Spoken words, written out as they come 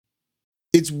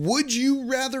It's Would You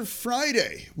Rather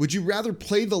Friday. Would you rather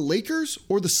play the Lakers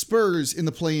or the Spurs in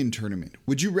the play-in tournament?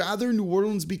 Would you rather New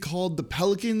Orleans be called the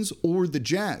Pelicans or the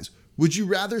Jazz? Would you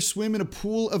rather swim in a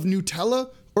pool of Nutella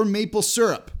or maple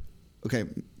syrup? Okay,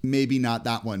 maybe not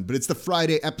that one, but it's the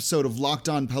Friday episode of Locked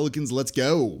On Pelicans. Let's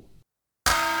go.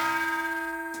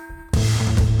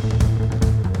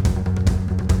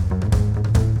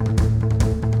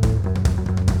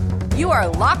 You are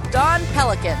Locked On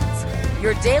Pelicans,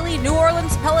 your daily New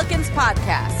Orleans Pelicans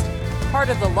podcast, part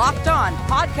of the Locked On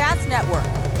Podcast Network,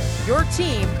 your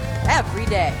team every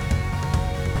day.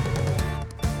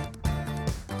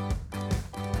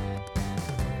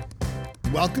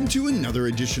 Welcome to another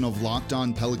edition of Locked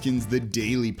On Pelicans, the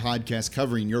daily podcast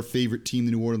covering your favorite team,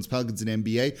 the New Orleans Pelicans and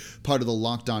NBA, part of the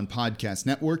Locked On Podcast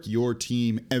Network, your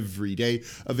team every day,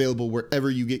 available wherever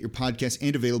you get your podcasts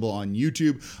and available on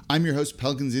YouTube. I'm your host,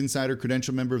 Pelicans Insider,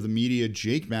 credential member of the media,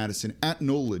 Jake Madison, at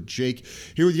NOLA Jake,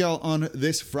 here with y'all on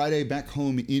this Friday back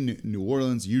home in New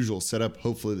Orleans. Usual setup.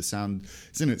 Hopefully the sound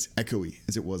isn't as echoey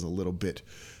as it was a little bit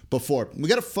before. We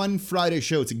got a fun Friday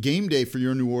show. It's a game day for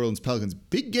your New Orleans Pelicans.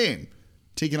 Big game.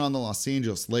 Taking on the Los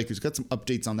Angeles Lakers. Got some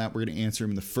updates on that. We're going to answer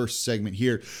them in the first segment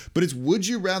here. But it's Would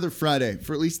You Rather Friday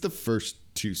for at least the first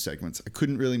two segments. I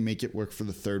couldn't really make it work for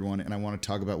the third one, and I want to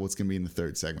talk about what's going to be in the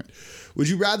third segment. Would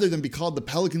you rather them be called the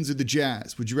Pelicans or the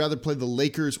Jazz? Would you rather play the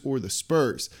Lakers or the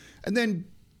Spurs? And then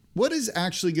what is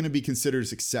actually going to be considered a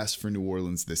success for New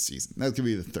Orleans this season? That's going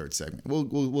to be the third segment.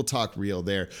 We'll talk real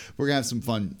there. We're going to have some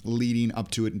fun leading up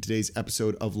to it in today's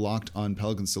episode of Locked On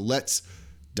Pelicans. So let's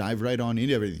dive right on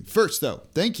into everything. First, though,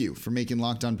 thank you for making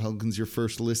Locked On Pelicans your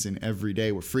first listen every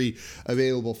day. We're free,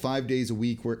 available 5 days a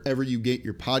week wherever you get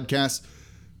your podcasts.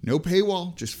 No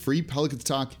paywall, just free Pelicans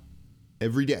talk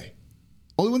every day.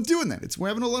 Only one's doing that. We're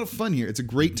having a lot of fun here. It's a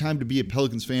great time to be a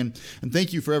Pelicans fan. And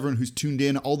thank you for everyone who's tuned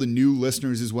in, all the new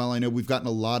listeners as well. I know we've gotten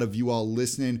a lot of you all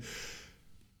listening.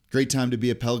 Great time to be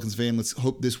a Pelicans fan. Let's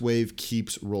hope this wave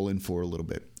keeps rolling for a little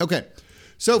bit. Okay.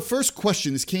 So first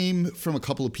question, this came from a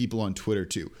couple of people on Twitter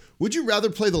too. Would you rather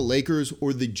play the Lakers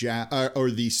or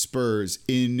the Spurs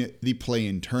in the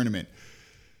play-in tournament?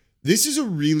 This is a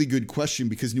really good question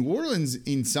because New Orleans,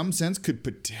 in some sense, could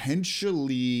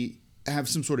potentially have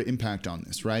some sort of impact on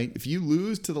this, right? If you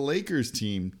lose to the Lakers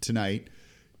team tonight,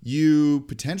 you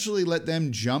potentially let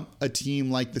them jump a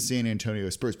team like the San Antonio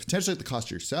Spurs, potentially at the cost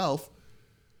of yourself.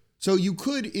 So you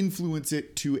could influence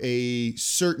it to a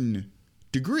certain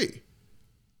degree.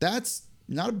 That's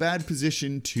not a bad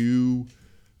position to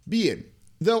be in,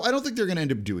 though I don't think they're going to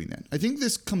end up doing that. I think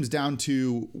this comes down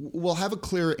to, we'll have a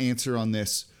clearer answer on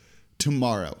this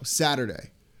tomorrow,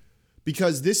 Saturday,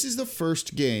 because this is the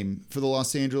first game for the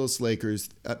Los Angeles Lakers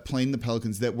playing the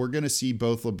Pelicans that we're going to see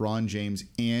both LeBron James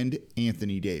and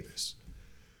Anthony Davis.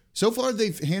 So far,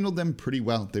 they've handled them pretty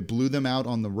well. They blew them out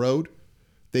on the road.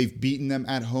 They've beaten them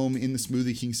at home in the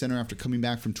Smoothie King Center after coming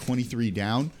back from 23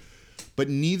 down. But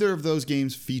neither of those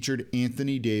games featured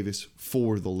Anthony Davis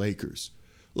for the Lakers.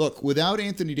 Look, without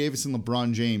Anthony Davis and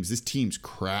LeBron James, this team's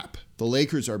crap. The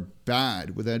Lakers are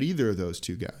bad without either of those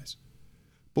two guys.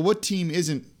 But what team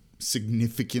isn't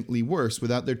significantly worse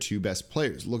without their two best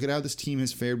players? Look at how this team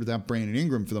has fared without Brandon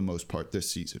Ingram for the most part this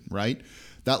season, right?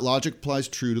 That logic applies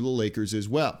true to the Lakers as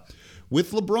well.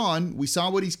 With LeBron, we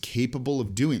saw what he's capable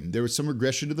of doing. There was some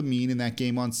regression to the mean in that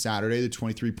game on Saturday, the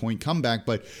 23-point comeback,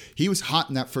 but he was hot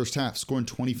in that first half, scoring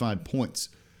 25 points.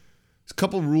 There's a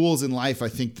couple rules in life I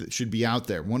think that should be out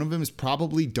there. One of them is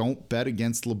probably don't bet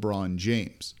against LeBron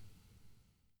James.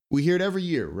 We hear it every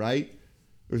year, right?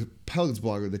 There's a Pelicans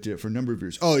blogger that did it for a number of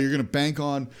years. Oh, you're going to bank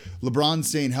on LeBron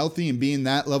staying healthy and being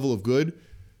that level of good?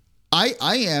 I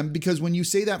am, because when you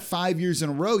say that 5 years in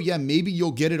a row, yeah, maybe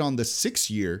you'll get it on the 6th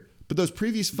year. But those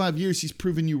previous 5 years, he's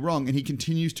proven you wrong, and he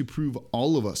continues to prove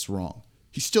all of us wrong.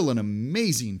 He's still an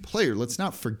amazing player. Let's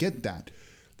not forget that.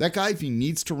 That guy, if he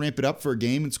needs to ramp it up for a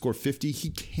game and score 50, he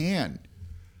can.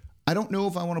 I don't know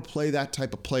if I want to play that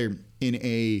type of player in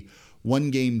a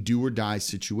one-game do-or-die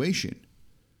situation.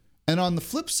 And on the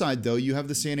flip side, though, you have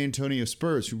the San Antonio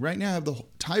Spurs, who right now have the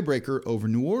tiebreaker over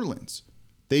New Orleans.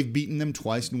 They've beaten them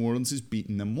twice. New Orleans has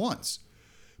beaten them once.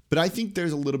 But I think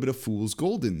there's a little bit of fool's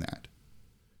gold in that.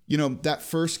 You know, that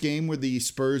first game where the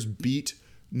Spurs beat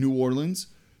New Orleans,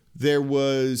 there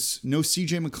was no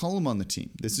CJ McCollum on the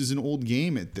team. This is an old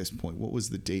game at this point. What was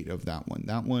the date of that one?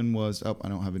 That one was, I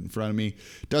don't have it in front of me.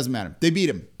 Doesn't matter. They beat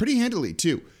him pretty handily,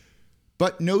 too.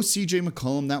 But no CJ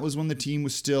McCollum. That was when the team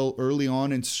was still early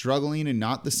on and struggling and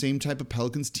not the same type of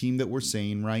Pelicans team that we're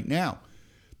saying right now.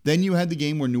 Then you had the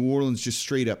game where New Orleans just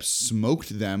straight up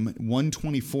smoked them,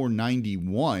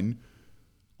 124-91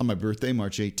 on my birthday,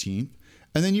 March 18th.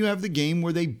 And then you have the game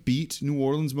where they beat New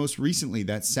Orleans most recently.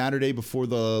 That Saturday before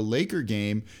the Laker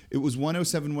game, it was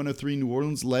 107-103. New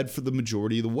Orleans led for the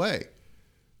majority of the way.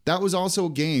 That was also a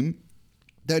game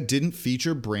that didn't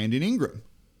feature Brandon Ingram.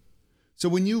 So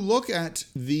when you look at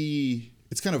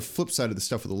it's kind of flip side of the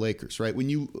stuff with the Lakers, right? When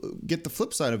you get the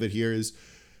flip side of it here is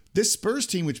this Spurs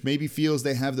team, which maybe feels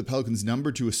they have the Pelicans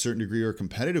number to a certain degree or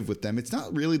competitive with them, it's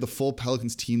not really the full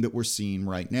Pelicans team that we're seeing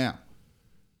right now.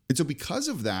 And so because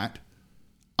of that,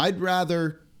 I'd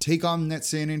rather take on that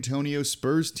San Antonio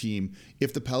Spurs team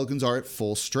if the Pelicans are at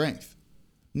full strength.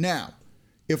 Now,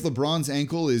 if LeBron's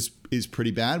ankle is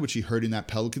pretty bad, which he hurt in that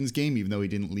Pelicans game, even though he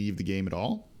didn't leave the game at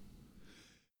all,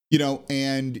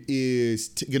 and is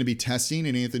going to be testing,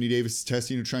 and Anthony Davis is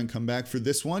testing to try and come back for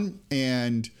this one,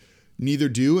 and neither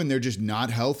do, and they're just not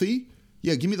healthy.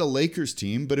 Yeah, give me the Lakers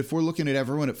team. But if we're looking at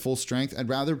everyone at full strength, I'd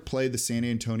rather play the San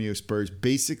Antonio Spurs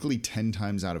basically 10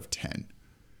 times out of 10.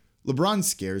 LeBron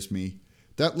scares me.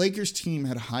 That Lakers team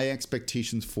had high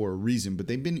expectations for a reason, but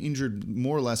they've been injured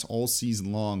more or less all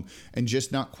season long and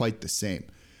just not quite the same.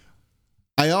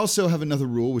 I also have another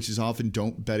rule, which is often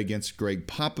don't bet against Greg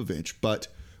Popovich, but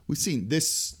we've seen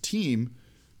this team,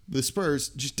 the Spurs,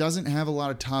 just doesn't have a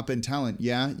lot of top-end talent.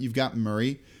 Yeah, you've got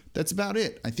Murray. That's about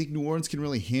it. I think New Orleans can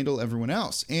really handle everyone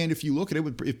else. And if you look at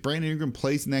it, if Brandon Ingram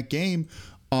plays in that game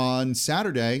on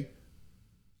Saturday,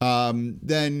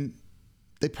 then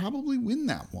they probably win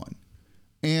that one.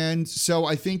 And so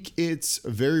I think it's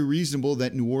very reasonable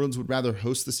that New Orleans would rather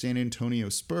host the San Antonio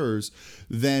Spurs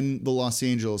than the Los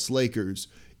Angeles Lakers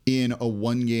in a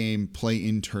one-game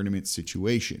play-in tournament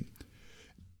situation.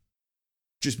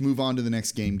 Just move on to the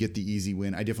next game, get the easy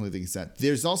win. I definitely think it's that.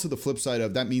 There's also the flip side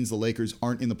of that means the Lakers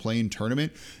aren't in the play-in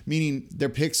tournament, meaning their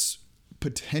picks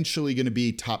potentially going to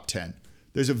be top 10.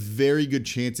 There's a very good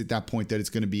chance at that point that it's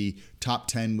going to be top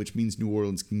 10, which means New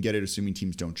Orleans can get it, assuming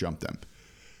teams don't jump them.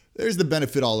 There's the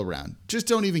benefit all around. Just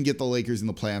don't even get the Lakers in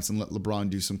the playoffs and let LeBron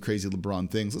do some crazy LeBron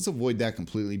things. Let's avoid that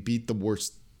completely. Beat the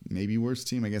worst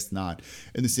team, I guess not,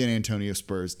 in the San Antonio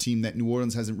Spurs, team that New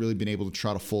Orleans hasn't really been able to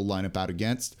trot a full lineup out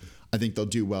against. I think they'll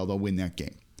do well. They'll win that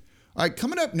game. All right,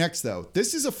 coming up next, though,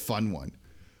 this is a fun one.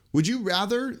 Would you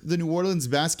rather the New Orleans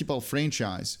basketball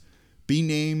franchise be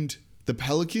named the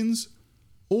Pelicans,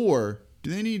 or do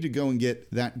they need to go and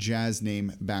get that Jazz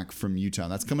name back from Utah?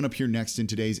 That's coming up here next in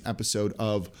today's episode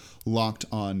of Locked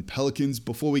On Pelicans.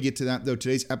 Before we get to that, though,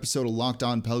 today's episode of Locked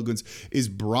On Pelicans is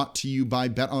brought to you by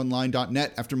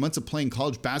BetOnline.net. After months of playing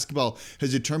college basketball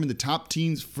has determined the top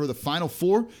teams for the Final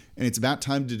Four, and it's about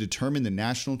time to determine the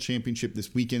national championship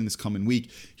this weekend, this coming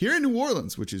week, here in New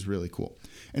Orleans, which is really cool.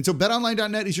 And so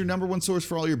BetOnline.net is your number one source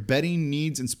for all your betting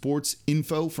needs and sports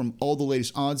info, from all the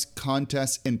latest odds,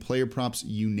 contests, and player props,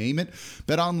 you name it.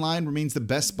 BetOnline remains the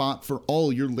best spot for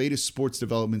all your latest sports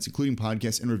developments, including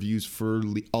podcasts and reviews for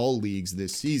all leagues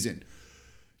this season.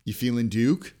 You feeling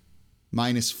Duke?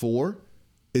 -4?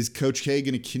 Is Coach K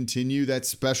going to continue that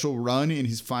special run in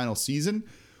his final season?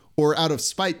 Or out of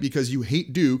spite because you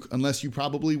hate Duke, unless you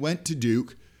probably went to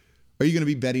Duke, are you going to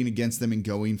be betting against them and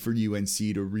going for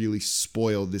UNC to really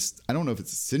spoil this? I don't know if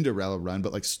it's a Cinderella run,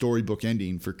 but like storybook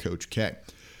ending for Coach K.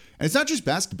 And it's not just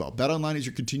basketball. BetOnline is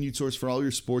your continued source for all your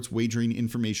sports wagering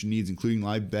information needs, including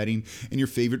live betting and your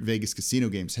favorite Vegas casino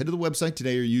games. Head to the website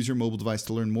today or use your mobile device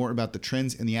to learn more about the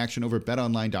trends and the action over at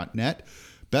BetOnline.net.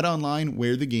 BetOnline,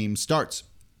 where the game starts.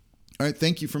 All right,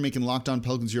 thank you for making Locked On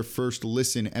Pelicans your first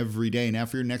listen every day. Now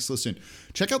for your next listen,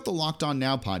 check out the Locked On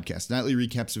Now podcast, nightly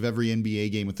recaps of every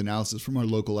NBA game with analysis from our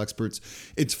local experts.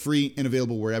 It's free and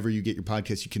available wherever you get your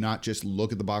podcasts. You cannot just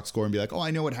look at the box score and be like, oh, I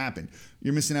know what happened.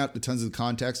 You're missing out on tons of the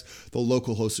context. The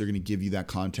local hosts are going to give you that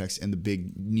context and the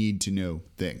big need to know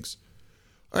things.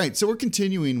 All right, so we're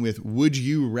continuing with Would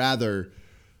You Rather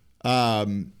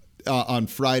on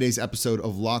Friday's episode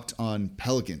of Locked On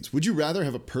Pelicans. Would you rather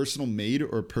have a personal maid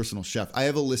or a personal chef? I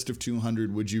have a list of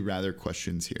 200 would you rather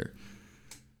questions here.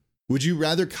 Would you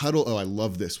rather cuddle? Oh, I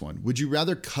love this one. Would you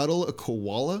rather cuddle a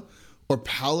koala or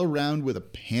pal around with a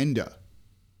panda?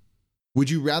 Would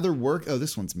you rather work? Oh,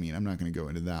 this one's mean. I'm not going to go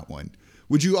into that one.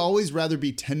 Would you always rather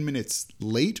be 10 minutes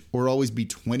late or always be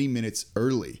 20 minutes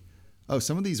early? Oh,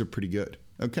 some of these are pretty good.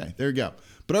 Okay, there you go.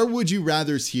 But our would you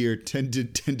rathers here tend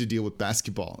to deal with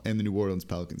basketball and the New Orleans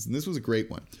Pelicans. And this was a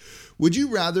great one. Would you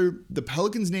rather the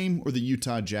Pelicans name or the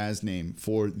Utah Jazz name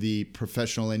for the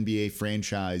professional NBA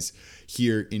franchise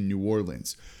here in New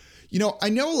Orleans? You know, I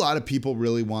know a lot of people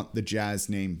really want the Jazz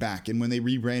name back. And when they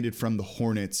rebranded from the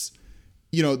Hornets,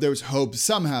 you know, there was hope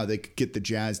somehow they could get the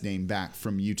Jazz name back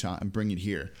from Utah and bring it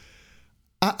here.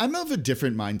 I'm of a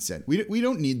different mindset. We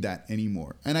don't need that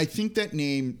anymore. And I think that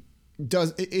name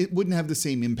it wouldn't have the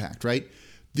same impact, right?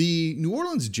 The New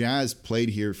Orleans Jazz played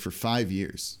here for 5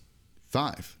 years.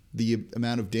 5. The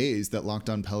amount of days that Locked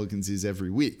On Pelicans is every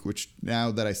week, which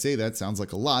now that I say that sounds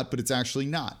like a lot, but it's actually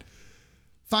not.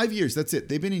 5 years, that's it.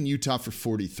 They've been in Utah for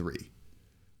 43.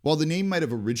 While the name might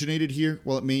have originated here,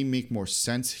 while it may make more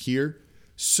sense here,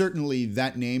 certainly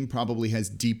that name probably has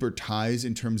deeper ties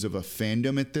in terms of a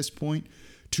fandom at this point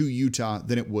to Utah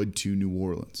than it would to New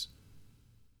Orleans.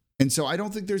 And so I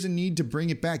don't think there's a need to bring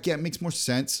it back. Yeah, it makes more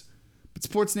sense, but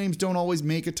sports names don't always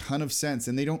make a ton of sense,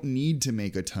 and they don't need to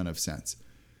make a ton of sense.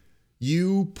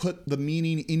 You put the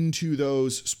meaning into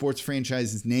those sports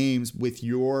franchises' names with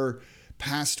your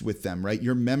past with them, right?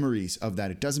 Your memories of that.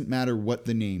 It doesn't matter what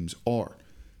the names are.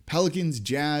 Pelicans,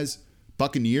 Jazz,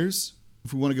 Buccaneers,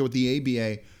 if we want to go with the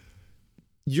ABA,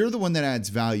 you're the one that adds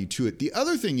value to it. The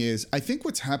other thing is, I think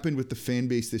what's happened with the fan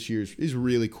base this year is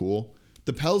really cool.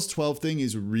 The Pels 12 thing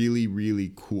is really,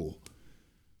 really cool.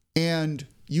 And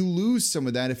you lose some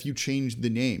of that if you change the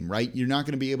name, right? You're not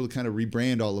going to be able to kind of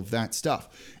rebrand all of that stuff.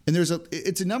 And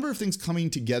it's a number of things coming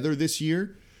together this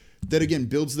year that, again,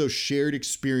 builds those shared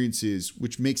experiences,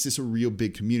 which makes this a real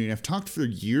big community. And I've talked for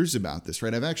years about this,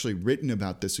 right? I've actually written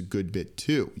about this a good bit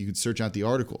too. You can search out the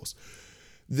articles.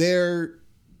 The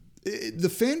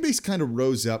fan base kind of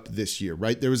rose up this year,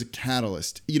 right? There was a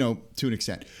catalyst, to an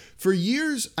extent. For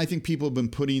years, I think people have been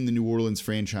putting the New Orleans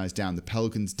franchise down, the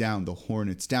Pelicans down, the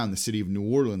Hornets down, the city of New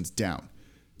Orleans down.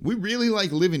 We really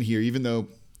like living here, even though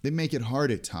they make it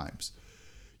hard at times.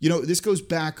 This goes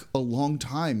back a long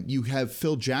time. You have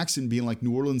Phil Jackson being like,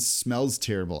 New Orleans smells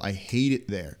terrible. I hate it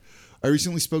there. I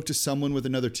recently spoke to someone with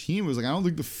another team who was like, I don't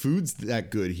think the food's that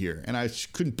good here. And I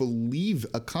couldn't believe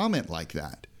a comment like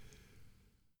that.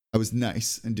 I was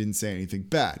nice and didn't say anything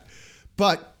bad.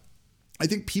 But I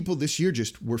think people this year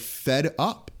just were fed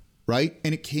up, right?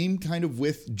 And it came kind of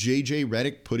with JJ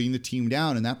Redick putting the team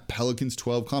down and that Pelicans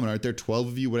 12 comment, aren't there 12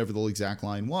 of you, whatever the exact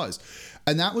line was.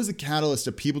 And that was the catalyst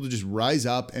of people to just rise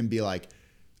up and be like,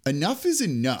 enough is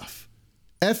enough.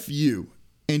 F you.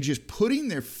 And just putting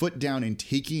their foot down and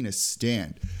taking a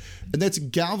stand. And that's a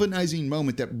galvanizing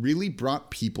moment that really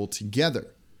brought people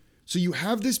together. So you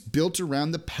have this built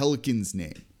around the Pelicans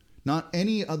name, not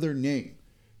any other name.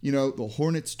 The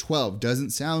Hornets 12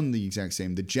 doesn't sound the exact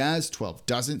same. The Jazz 12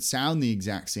 doesn't sound the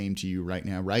exact same to you right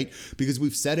now, right? Because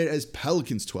we've said it as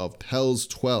Pelicans 12, Pels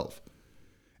 12.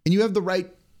 And you have the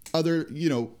right other,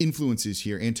 influences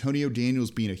here. Antonio Daniels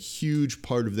being a huge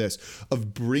part of this,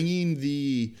 of bringing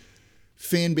the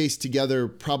fan base together,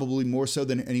 probably more so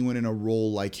than anyone in a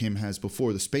role like him has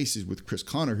before. The Spaces with Chris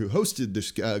Connor, who hosted this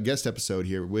guest episode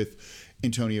here with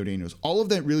Antonio Daniels. All of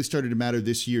that really started to matter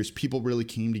this year as people really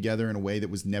came together in a way that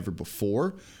was never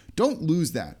before. Don't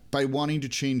lose that by wanting to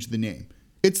change the name.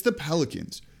 It's the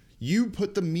Pelicans. You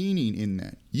put the meaning in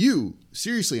that. You,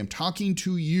 seriously, I'm talking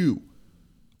to you.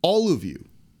 All of you,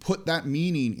 put that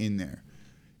meaning in there.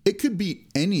 It could be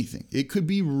anything. It could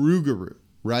be Rougarou,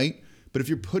 right? But if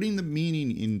you're putting the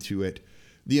meaning into it,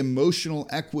 the emotional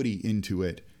equity into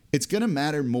it, it's going to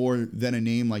matter more than a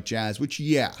name like Jazz, which,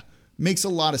 makes a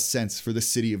lot of sense for the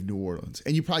city of New Orleans.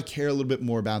 And you probably care a little bit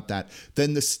more about that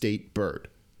than the state bird.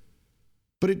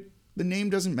 But the name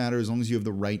doesn't matter as long as you have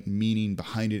the right meaning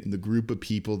behind it and the group of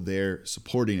people there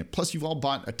supporting it. Plus, you've all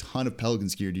bought a ton of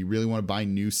Pelicans gear. Do you really want to buy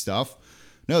new stuff?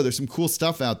 No, there's some cool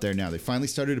stuff out there now. They finally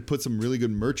started to put some really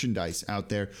good merchandise out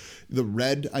there. The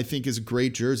red, I think, is a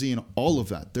great jersey and all of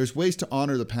that. There's ways to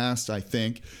honor the past, I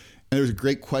think. And there was a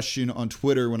great question on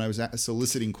Twitter when I was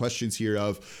soliciting questions here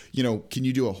of, can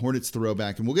you do a Hornets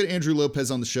throwback? And we'll get Andrew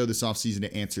Lopez on the show this offseason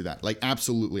to answer that. Like,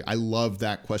 absolutely. I love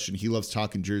that question. He loves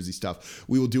talking jersey stuff.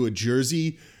 We will do a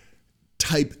jersey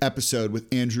type episode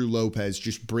with Andrew Lopez,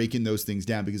 just breaking those things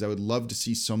down, because I would love to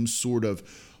see some sort of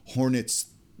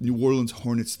New Orleans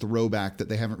Hornets throwback that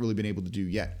they haven't really been able to do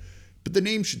yet. But the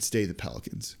name should stay the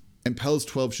Pelicans, and Pels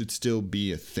 12 should still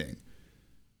be a thing.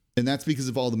 And that's because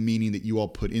of all the meaning that you all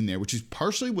put in there, which is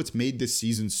partially what's made this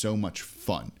season so much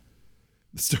fun.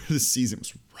 The start of the season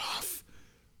was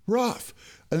rough.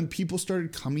 And then people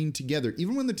started coming together,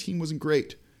 even when the team wasn't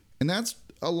great. And that's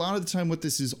a lot of the time what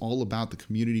this is all about, the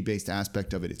community-based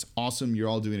aspect of it. It's awesome. You're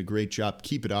all doing a great job.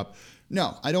 Keep it up.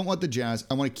 No, I don't want the Jazz.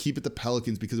 I want to keep it the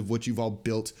Pelicans because of what you've all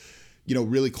built,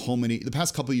 really culminating the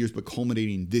past couple of years, but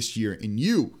culminating this year. And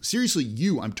you, seriously,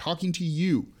 I'm talking to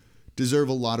you, deserve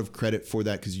a lot of credit for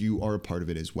that because you are a part of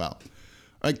it as well.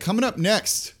 All right, coming up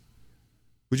next,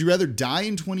 would you rather die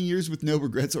in 20 years with no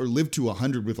regrets or live to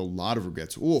 100 with a lot of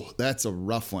regrets? Oh, that's a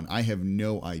rough one. I have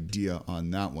no idea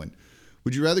on that one.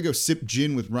 Would you rather go sip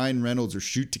gin with Ryan Reynolds or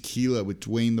shoot tequila with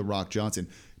Dwayne The Rock Johnson?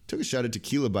 Took a shot at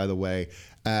tequila, by the way,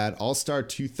 at All-Star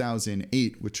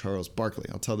 2008 with Charles Barkley.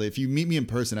 I'll tell you, if you meet me in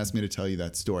person, ask me to tell you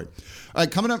that story. All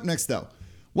right, coming up next, though.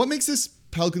 What makes this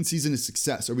Pelican season a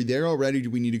success? Are we there already? Do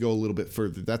we need to go a little bit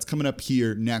further? That's coming up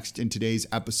here next in today's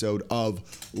episode of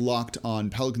Locked On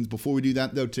Pelicans. Before we do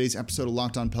that, though, today's episode of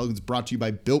Locked On Pelicans is brought to you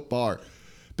by Built Bar.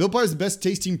 Built Bar is the best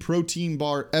tasting protein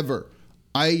bar ever.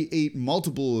 I ate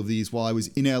multiple of these while I was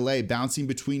in LA, bouncing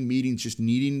between meetings, just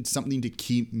needing something to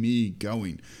keep me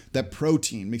going. That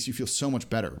protein makes you feel so much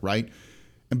better, right?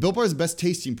 And Built Bar is the best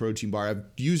tasting protein bar. I've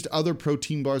used other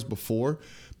protein bars before,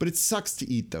 but it sucks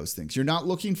to eat those things. You're not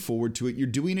looking forward to it. You're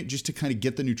doing it just to kind of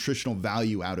get the nutritional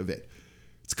value out of it.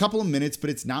 It's a couple of minutes, but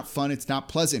it's not fun. It's not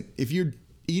pleasant. If you're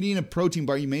eating a protein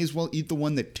bar, you may as well eat the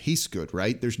one that tastes good,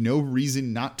 right? There's no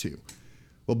reason not to.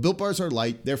 Well, Built Bars are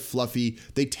light, they're fluffy,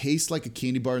 they taste like a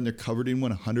candy bar, and they're covered in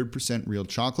 100% real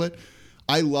chocolate.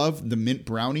 I love the mint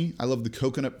brownie. I love the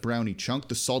coconut brownie chunk.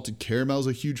 The salted caramel is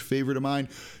a huge favorite of mine.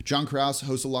 John Krause,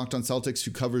 host of Locked On Celtics,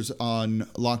 who covers on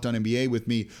Locked On NBA with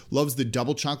me, loves the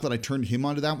double chocolate. I turned him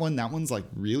onto that one. That one's like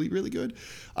really, really good.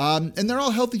 And they're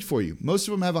all healthy for you. Most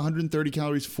of them have 130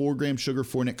 calories, 4 grams sugar,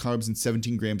 4 net carbs, and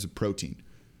 17 grams of protein.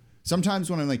 Sometimes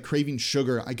when I'm like craving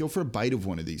sugar, I go for a bite of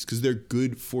one of these because they're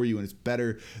good for you and it's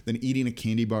better than eating a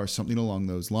candy bar or something along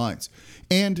those lines.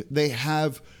 And they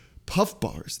have Puff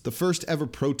Bars, the first ever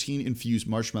protein-infused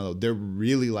marshmallow. They're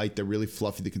really light, they're really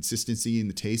fluffy. The consistency and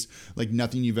the taste, like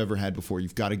nothing you've ever had before.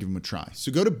 You've got to give them a try.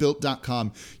 So go to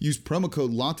Built.com, use promo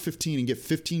code LOCKED15 and get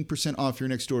 15% off your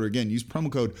next order. Again, use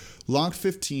promo code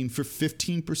LOCKED15 for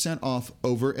 15% off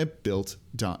over at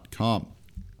Built.com.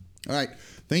 All right.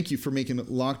 Thank you for making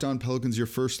Locked On Pelicans your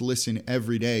first listen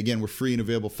every day. Again, we're free and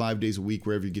available 5 days a week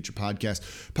wherever you get your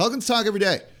podcast. Pelicans Talk every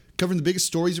day, covering the biggest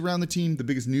stories around the team, the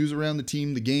biggest news around the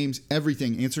team, the games,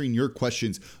 everything, answering your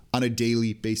questions on a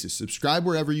daily basis. Subscribe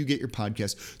wherever you get your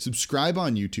podcast. Subscribe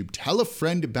on YouTube. Tell a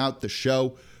friend about the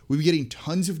show. We'll be getting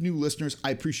tons of new listeners. I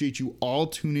appreciate you all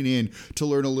tuning in to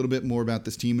learn a little bit more about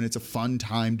this team, and it's a fun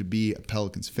time to be a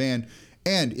Pelicans fan.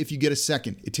 And if you get a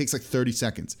second, it takes like 30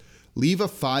 seconds. Leave a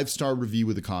 5-star review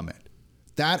with a comment.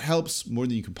 That helps more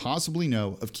than you can possibly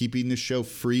know of keeping this show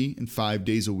free and 5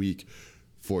 days a week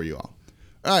for you all.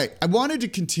 All right, I wanted to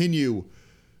continue.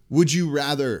 Would you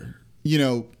rather,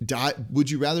 die?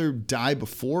 Would you rather die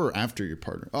before or after your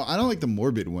partner? Oh, I don't like the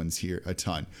morbid ones here a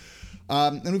ton.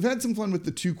 And we've had some fun with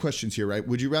the 2 questions here, right?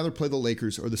 Would you rather play the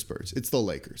Lakers or the Spurs? It's the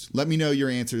Lakers. Let me know your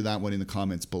answer to that one in the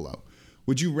comments below.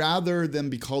 Would you rather them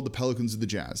be called the Pelicans or the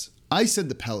Jazz? I said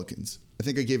the Pelicans. I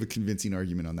think I gave a convincing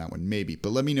argument on that one, maybe,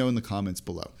 but let me know in the comments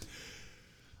below.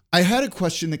 I had a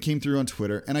question that came through on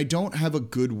Twitter, and I don't have a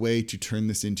good way to turn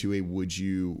this into a would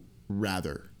you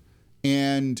rather.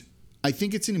 And I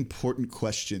think it's an important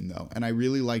question, though, and I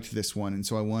really liked this one, and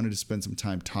so I wanted to spend some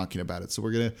time talking about it. So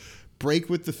we're going to break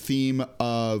with the theme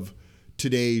of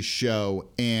today's show,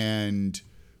 and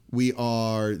we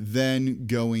are then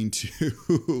going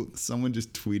to, someone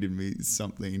just tweeted me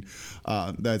something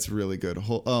that's really good.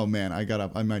 Oh man, I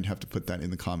might have to put that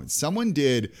in the comments. Someone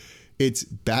did, it's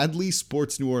Badly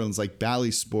Sports New Orleans, like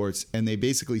Bally Sports, and they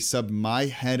basically subbed my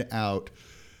head out.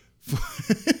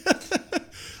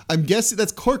 I'm guessing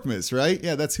that's Korkmaz, right?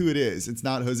 Yeah, that's who it is. It's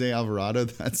not Jose Alvarado.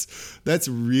 That's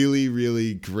really,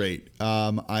 really great.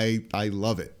 I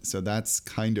love it. So that's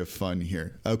kind of fun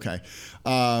here. Okay.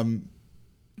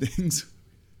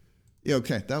 Yeah,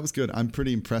 okay, that was good. I'm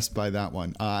pretty impressed by that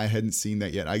one. I hadn't seen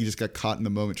that yet. I just got caught in the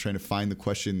moment trying to find the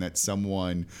question that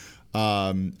someone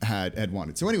had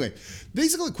wanted. So anyway,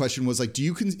 basically the question was like,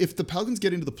 if the Pelicans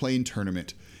get into the play-in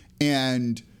tournament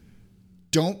and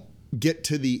don't get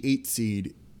to the 8th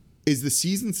seed, is the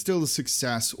season still a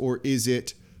success or is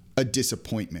it a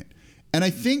disappointment? And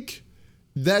I think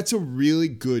that's a really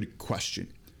good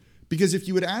question, because if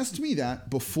you had asked me that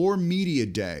before media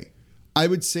day, I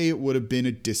would say it would have been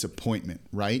a disappointment,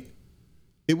 right?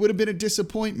 It would have been a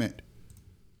disappointment.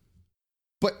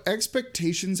 But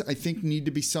expectations, I think, need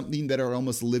to be something that are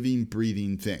almost living,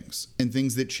 breathing things and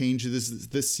things that change as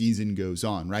this season goes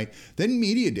on, right? Then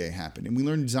media day happened and we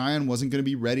learned Zion wasn't going to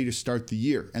be ready to start the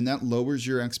year, and that lowers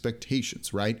your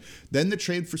expectations, right? Then the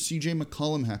trade for CJ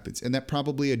McCollum happens, and that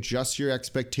probably adjusts your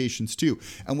expectations too.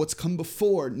 And what's come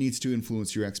before needs to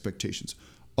influence your expectations.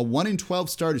 A 1-12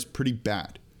 start is pretty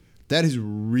bad. That is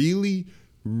really,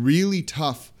 really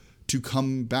tough to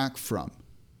come back from.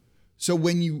 So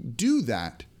when you do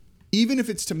that, even if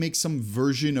it's to make some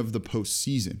version of the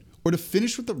postseason or to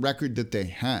finish with the record that they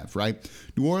have, right?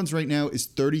 New Orleans right now is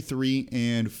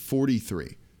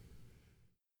 33-43.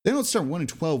 They don't start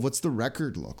 1-12. What's the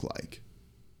record look like?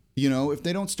 If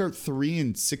they don't start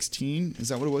 3-16, is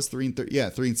that what it was? 3-13? Yeah,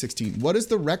 3-16. What does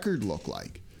the record look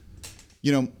like?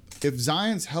 If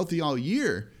Zion's healthy all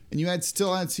year and you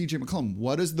still add CJ McCollum,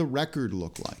 what does the record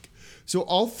look like? So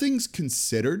all things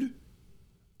considered,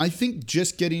 I think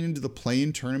just getting into the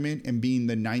play-in tournament and being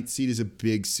the 9th seed is a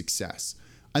big success.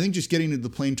 I think just getting into the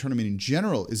play-in tournament in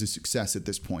general is a success at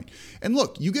this point. And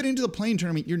look, you get into the play-in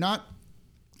tournament, you're not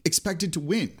expected to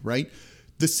win, right?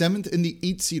 The 7th and the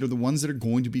 8th seed are the ones that are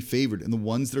going to be favored and the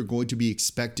ones that are going to be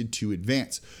expected to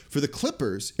advance. For the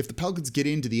Clippers, if the Pelicans get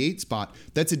into the 8th spot,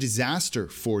 that's a disaster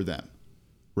for them,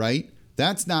 right?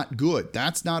 That's not good.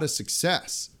 That's not a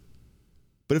success.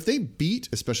 But if they beat,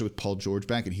 especially with Paul George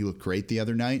back, and he looked great the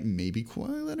other night, and maybe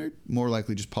Kawhi Leonard, more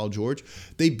likely just Paul George,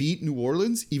 they beat New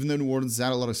Orleans, even though New Orleans has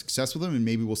had a lot of success with them, and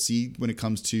maybe we'll see when it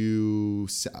comes to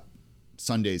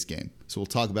Sunday's game. So we'll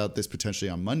talk about this potentially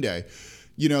on Monday.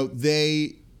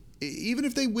 Even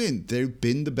if they win, they've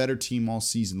been the better team all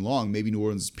season long. Maybe New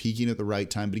Orleans is peaking at the right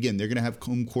time, but again, they're going to have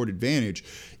home court advantage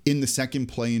in the second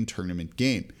play-in tournament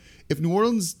game. If New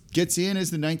Orleans gets in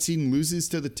as the 9th seed and loses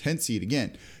to the 10th seed,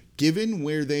 again, given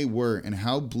where they were and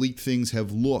how bleak things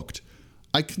have looked,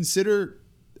 I'll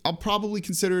probably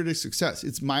consider it a success.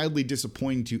 It's mildly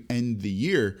disappointing to end the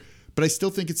year, but I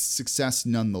still think it's a success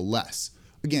nonetheless.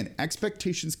 Again,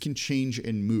 expectations can change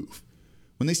and move.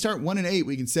 When they start 1-8,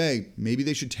 we can say maybe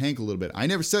they should tank a little bit. I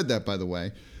never said that, by the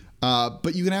way.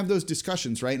 But you can have those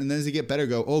discussions, right? And then as they get better,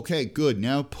 go, okay, good.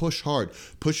 Now push hard.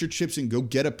 Push your chips and go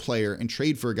get a player and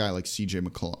trade for a guy like CJ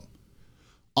McCollum.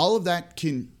 All of that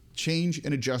can change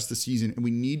and adjust the season, and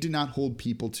we need to not hold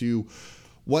people to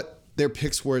what their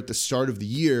picks were at the start of the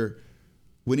year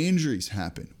when injuries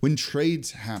happen, when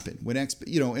trades happen,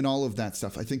 and all of that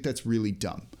stuff. I think that's really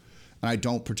dumb. And I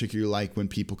don't particularly like when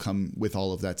people come with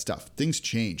all of that stuff. Things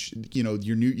change.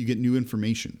 You get new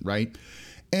information, right?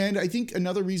 And I think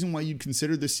another reason why you'd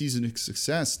consider this season a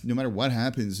success, no matter what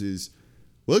happens, is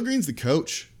Will Green's the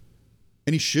coach,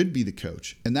 and he should be the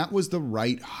coach. And that was the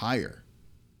right hire.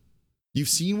 You've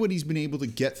seen what he's been able to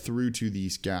get through to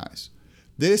these guys.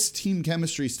 This team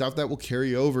chemistry stuff that will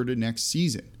carry over to next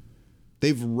season.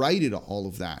 They've righted all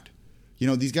of that.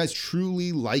 These guys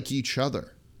truly like each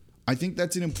other. I think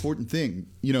that's an important thing.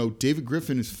 David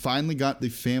Griffin has finally got the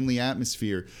family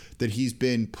atmosphere that he's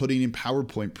been putting in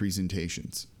PowerPoint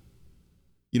presentations,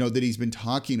 that he's been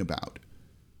talking about.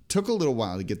 Took a little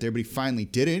while to get there, but he finally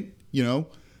did it,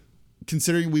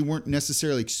 considering we weren't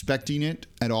necessarily expecting it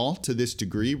at all to this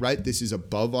degree, right? This is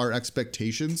above our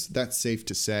expectations. That's safe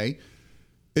to say.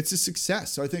 It's a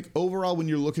success. So I think overall, when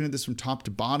you're looking at this from top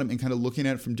to bottom and kind of looking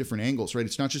at it from different angles, right?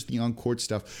 It's not just the on-court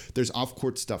stuff. There's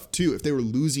off-court stuff too. If they were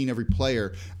losing every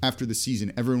player after the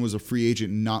season, everyone was a free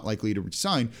agent and not likely to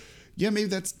resign. Yeah, maybe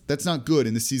that's not good.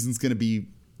 And the season's going to be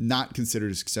not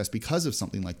considered a success because of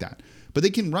something like that. But they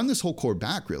can run this whole core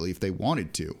back really if they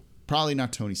wanted to. Probably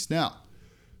not Tony Snell.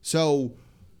 So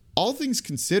all things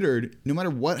considered, no matter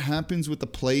what happens with the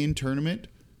play-in tournament,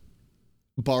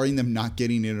 barring them not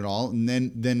getting in at all, and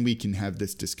then we can have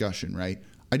this discussion, right?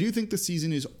 I do think the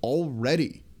season is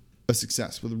already a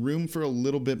success with room for a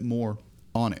little bit more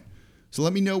on it. So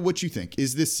let me know what you think.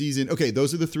 Is this season... Okay,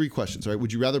 those are the three questions, right?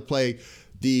 Would you rather play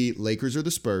the Lakers or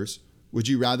the Spurs? Would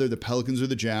you rather the Pelicans or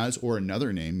the Jazz, or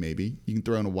another name maybe? You can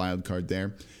throw in a wild card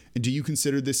there. And do you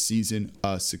consider this season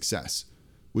a success?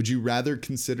 Would you rather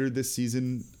consider this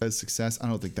season a success? I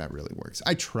don't think that really works.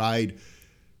 I tried...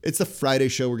 It's the Friday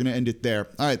show. We're going to end it there.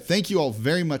 All right. Thank you all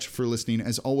very much for listening.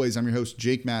 As always, I'm your host,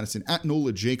 Jake Madison, at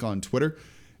NOLA Jake on Twitter.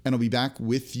 And I'll be back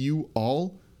with you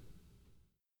all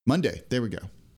Monday. There we go.